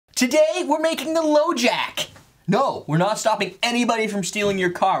Today, we're making the LoJack. No, we're not stopping anybody from stealing your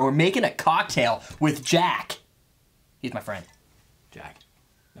car. We're making a cocktail with Jack. He's my friend. Jack,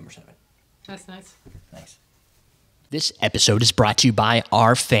 number 7. That's nice. Nice. This episode is brought to you by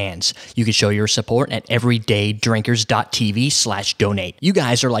our fans. You can show your support at everydaydrinkers.tv/donate. You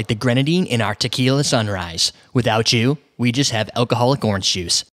guys are like the grenadine in our tequila sunrise. Without you, we just have alcoholic orange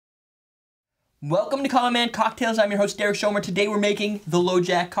juice. Welcome to Common Man Cocktails. I'm your host, Derek Schomer. Today we're making the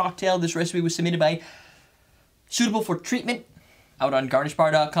LoJack cocktail. This recipe was submitted by Suitable for Treatment out on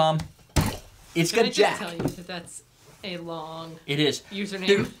garnishbar.com. It's got Jack. Can I just tell you that that's a long It is. username?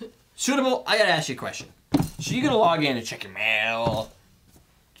 Dude, Suitable, I gotta ask you a question. So you're gonna log in and check your mail,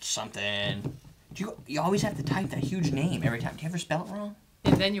 something. Do you always have to type that huge name every time? Do you ever spell it wrong?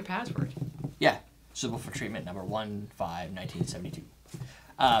 And then your password. Yeah. Suitable for Treatment, number 151972.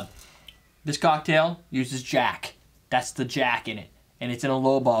 This cocktail uses Jack. That's the Jack in it. And it's in a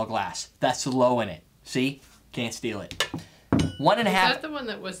lowball glass. That's the low in it. See? Can't steal it. 1.5. Is that the one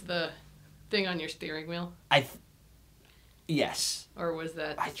that was the thing on your steering wheel? Yes. Or was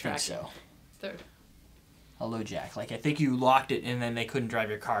that the I think so. Third. A LoJack. Like, I think you locked it and then they couldn't drive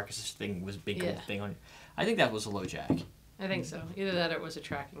your car because this thing was a big old thing on it. I think that was a LoJack. I think so. Either that or it was a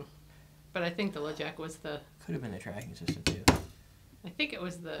tracking. But I think the LoJack was the... Could have been the tracking system, too. I think it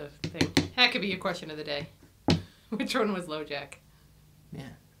was the thing. That could be your question of the day. Which one was LoJack? Yeah.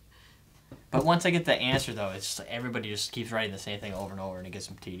 But once I get the answer, though, it's like everybody just keeps writing the same thing over and over, and it gets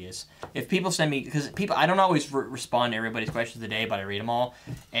tedious. If people send me, because people, I don't always respond to everybody's questions of the day, but I read them all,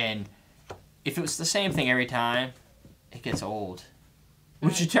 and if it was the same thing every time, it gets old.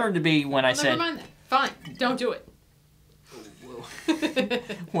 Which it turned to be when I said. Never mind that. Fine, don't do it.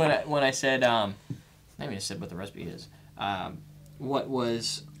 when I said, maybe I said what the recipe is. What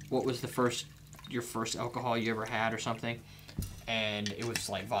was your first alcohol you ever had or something? And it was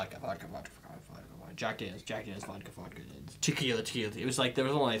like vodka, Jack Daniels, vodka, tequila. It was like there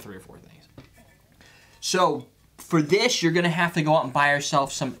was only 3 or 4 things. So for this, you're gonna have to go out and buy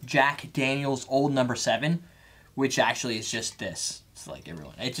yourself some Jack Daniels Old Number 7, which actually is just this. It's like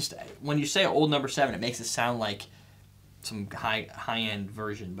everyone. It just when you say Old Number 7, it makes it sound like some high-end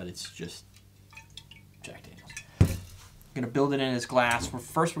version, but it's just Jack Daniels. I'm gonna build it in this glass.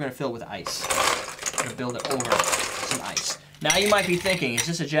 First, we're gonna fill it with ice. I'm gonna build it over some ice. Now you might be thinking, is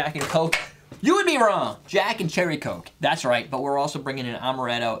this a Jack and Coke? You would be wrong. Jack and Cherry Coke. That's right, but we're also bringing in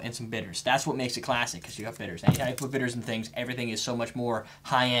Amaretto and some bitters. That's what makes it classic, because you have bitters. Anytime you put bitters in things, everything is so much more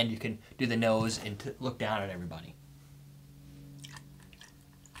high-end. You can do the nose and look down at everybody.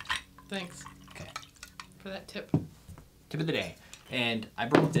 Thanks. Okay. For that tip. Tip of the day. And I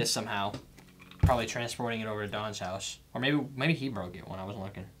broke this somehow. Probably transporting it over to Don's house. Or maybe he broke it when I wasn't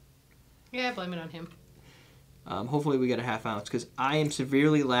looking. Yeah, I blame it on him. Hopefully we get a ½ ounce, because I am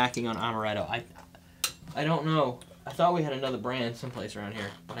severely lacking on Amaretto. I don't know. I thought we had another brand someplace around here,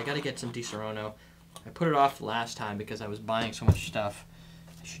 but I got to get some Di Serono. I put it off last time because I was buying so much stuff.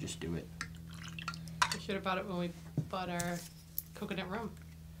 I should just do it. We should have bought it when we bought our coconut rum.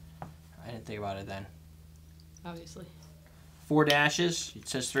 I didn't think about it then. Obviously. 4 dashes. It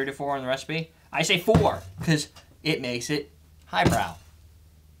says 3 to 4 on the recipe. I say 4 because it makes it highbrow.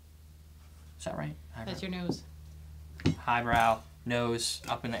 Is that right? Highbrow. That's your nose. Highbrow, nose,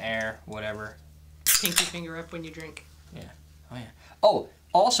 up in the air, whatever. Pinky finger up when you drink. Yeah. Oh, yeah. Oh,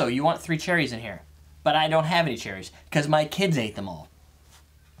 also, you want 3 cherries in here. But I don't have any cherries because my kids ate them all.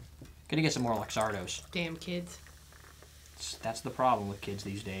 Gotta get some more Luxardos. Damn kids. That's the problem with kids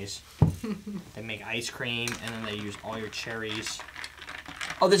these days. They make ice cream and then they use all your cherries.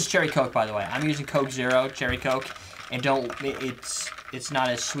 Oh, this is Cherry Coke, by the way. I'm using Coke Zero, Cherry Coke. And it's not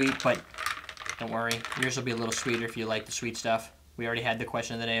as sweet, but don't worry. Yours will be a little sweeter if you like the sweet stuff. We already had the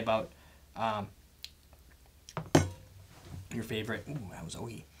question of the day about your favorite, ooh, that was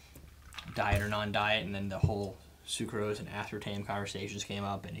OE, diet or non-diet, and then the whole sucrose and aspartame conversations came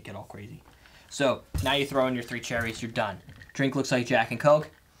up and it got all crazy. So now you throw in your 3 cherries, you're done. Drink looks like Jack and Coke.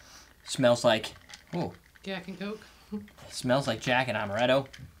 Smells like, ooh. Jack and Coke. Smells like Jack and Amaretto.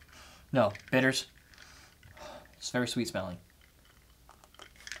 No, bitters. It's very sweet smelling.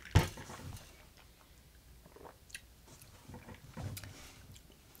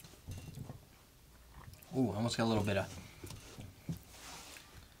 Ooh, almost got a little bit of,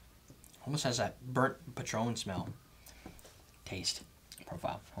 almost has that burnt Patron smell. Taste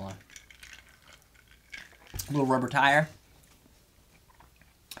profile. Hold on. A little rubber tire.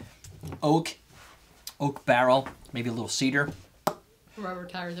 Oak barrel, maybe a little cedar. Rubber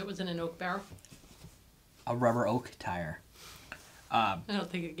tire that was in an oak barrel. A rubber oak tire. I don't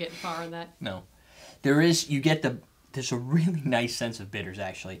think it'd get far on that. No. There is, you get the there's a really nice sense of bitters,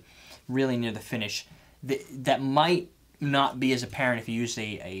 actually, really near the finish. That might not be as apparent if you use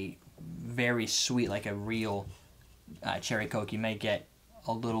a very sweet, like a real cherry Coke. You may get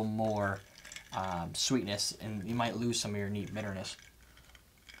a little more sweetness, and you might lose some of your neat bitterness.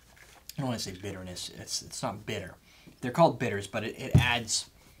 I don't want to say bitterness. It's not bitter. They're called bitters, but it adds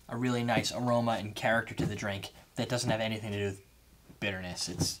a really nice aroma and character to the drink that doesn't have anything to do with bitterness.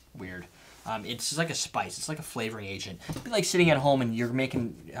 It's weird. It's just like a spice. It's like a flavoring agent. It'd be like sitting at home and you're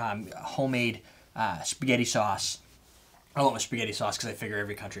making homemade spaghetti sauce. I want my spaghetti sauce because I figure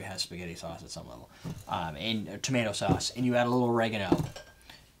every country has spaghetti sauce at some level. And tomato sauce, and you add a little oregano,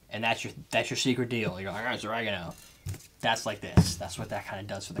 and that's your secret deal. You're like, it's oregano. That's like this. That's what that kind of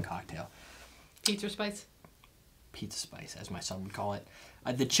does for the cocktail. Pizza spice? Pizza spice, as my son would call it.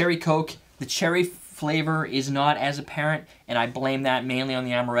 The cherry Coke, the cherry flavor is not as apparent, and I blame that mainly on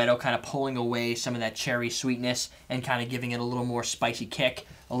the Amaretto, kind of pulling away some of that cherry sweetness and kind of giving it a little more spicy kick,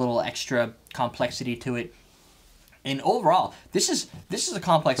 a little extra complexity to it. And overall, this is a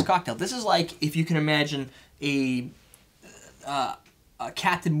complex cocktail. This is like if you can imagine a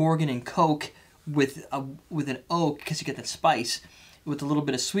Captain Morgan and Coke with an oak, because you get that spice with a little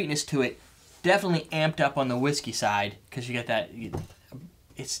bit of sweetness to it. Definitely amped up on the whiskey side because you get that.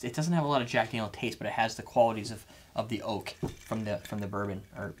 It doesn't have a lot of Jack Daniel taste, but it has the qualities of the oak from the bourbon.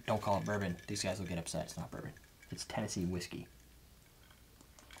 Or don't call it bourbon. These guys will get upset. It's not bourbon. It's Tennessee whiskey.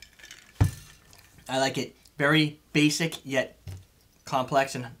 I like it. Very basic yet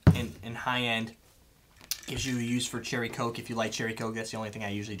complex and high end. Gives you a use for cherry Coke if you like cherry Coke. That's the only thing I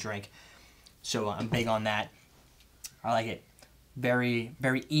usually drink. So I'm big on that. I like it. Very,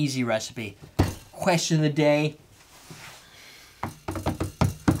 very easy recipe. Question of the day.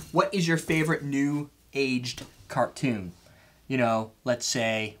 What is your favorite new aged cartoon? You know, let's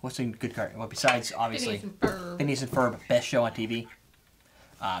say, what's a good cartoon? Well, besides, obviously, Phineas and Ferb, best show on TV.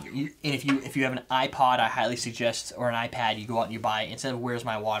 And if you have an iPod, I highly suggest, or an iPad, you go out and you buy, instead of Where's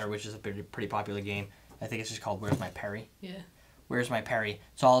My Water, which is a pretty popular game, I think it's just called Where's My Perry? Yeah. Where's My Perry?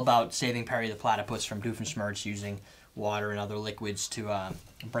 It's all about saving Perry the platypus from Doofenshmirtz using water and other liquids to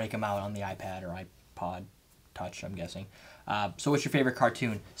break them out on the iPad or iPod Touch, I'm guessing. So what's your favorite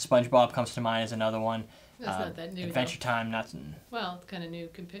cartoon? SpongeBob comes to mind as another one. That's not that new. Adventure though. Time, not. Well, it's kind of new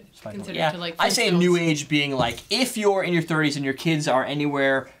considered yeah, to like. I say new age being like if you're in your 30s and your kids are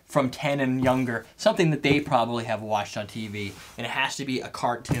anywhere from 10 and younger, something that they probably have watched on TV, and it has to be a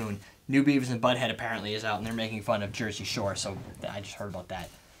cartoon. New Beavis and Butthead apparently is out, and they're making fun of Jersey Shore. So I just heard about that.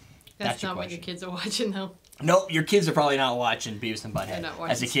 That's not what your kids are watching though. Nope, your kids are probably not watching Beavis and Butthead. They're not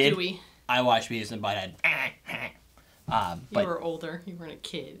watching As a kid, Stewie. I watched Beavis and Butthead. You were older. You weren't a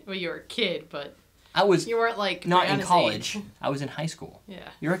kid. Well, you were a kid, but you weren't like not Brianna's in college. age. I was in high school. Yeah.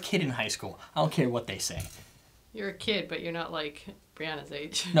 You're a kid in high school. I don't care what they say. You're a kid, but you're not like Brianna's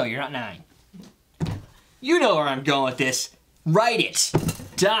age. No, you're not 9. You know where I'm going with this. Write it.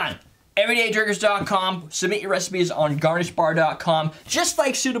 Done. EverydayDrinkers.com. Submit your recipes on GarnishBar.com. Just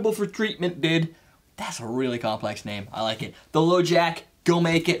like Suitable for Treatment did. That's a really complex name. I like it. The LoJack. Go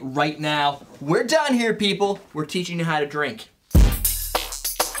make it right now. We're done here, people. We're teaching you how to drink.